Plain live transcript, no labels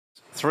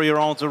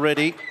3-year-olds are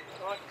ready.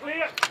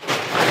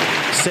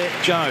 Set,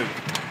 Joe.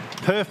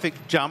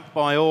 Perfect jump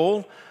by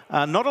all.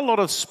 Not a lot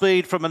of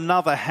speed from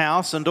another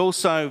house, and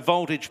also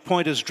Voltage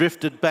Point has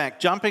drifted back.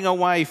 Jumping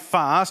away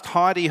fast,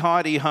 Heidi,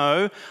 Heidi,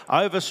 Ho.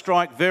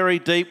 Overstrike very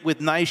deep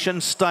with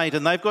Nation State,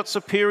 and they've got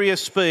superior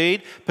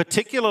speed,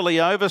 particularly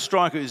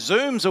Overstrike, who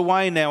zooms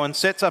away now and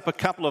sets up a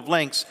couple of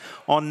lengths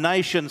on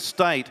Nation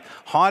State.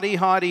 Heidi,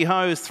 Heidi,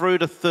 Ho through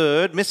to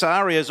third. Miss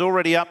Aria is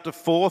already up to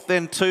fourth,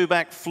 then two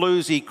back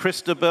Floozie,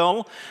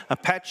 Christabel,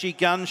 Apache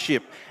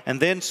Gunship, and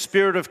then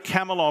Spirit of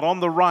Camelot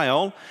on the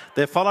rail.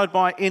 They're followed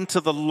by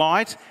Into the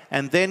Light,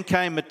 and then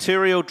came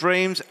Material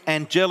Dreams,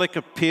 Angelic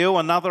Appeal,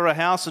 another a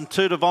house, and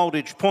two to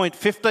Voltage Point.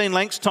 15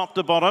 lengths top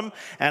to bottom,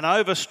 and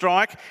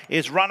Overstrike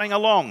is running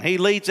along. He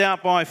leads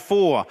out by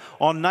 4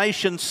 on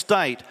Nation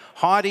State.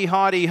 Heidi,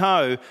 Heidi,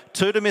 Ho.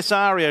 2 to Miss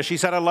Aria.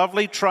 She's had a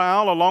lovely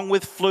trail along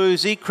with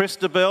Floozie,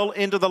 Christabel,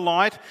 Into the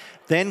Light.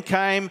 Then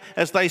came,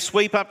 as they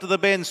sweep up to the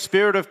bend,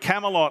 Spirit of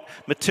Camelot.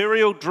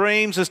 Material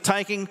Dreams is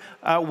taking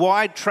a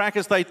wide track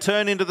as they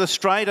turn into the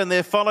straight, and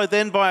they're followed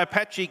then by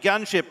Apache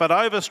Gunship. But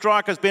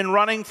Overstrike has been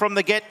running from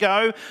the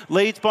get-go,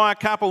 leads by a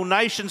couple.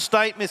 Nation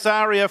State, Miss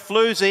Aria,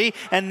 Floozie,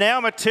 and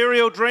now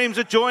Material Dreams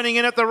are joining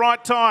in at the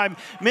right time.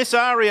 Miss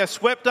Aria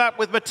swept up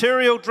with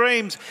Material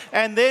Dreams,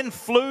 and then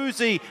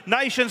Floozie.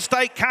 Nation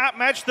State can't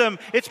match them.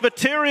 It's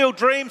Material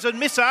Dreams and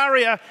Miss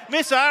Aria.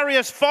 Miss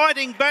Aria's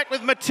fighting back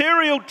with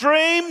Material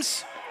Dreams.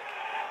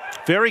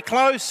 Very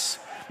close.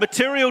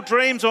 Material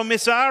Dreams or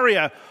Miss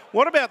Aria.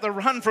 What about the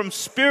run from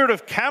Spirit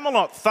of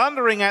Camelot,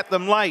 thundering at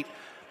them late?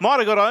 Might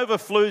have got over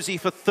Floozie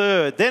for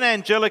third. Then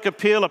Angelic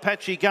Appeal,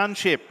 Apache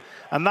Gunship.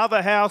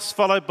 Another house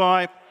followed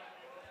by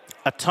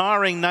a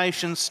tiring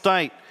Nation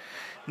State.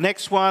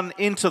 Next one,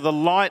 Into the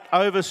Light.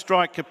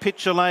 Overstrike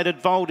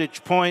capitulated,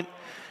 Voltage Point.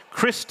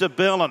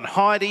 Christabel and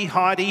Heidi,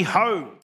 Heidi, Ho.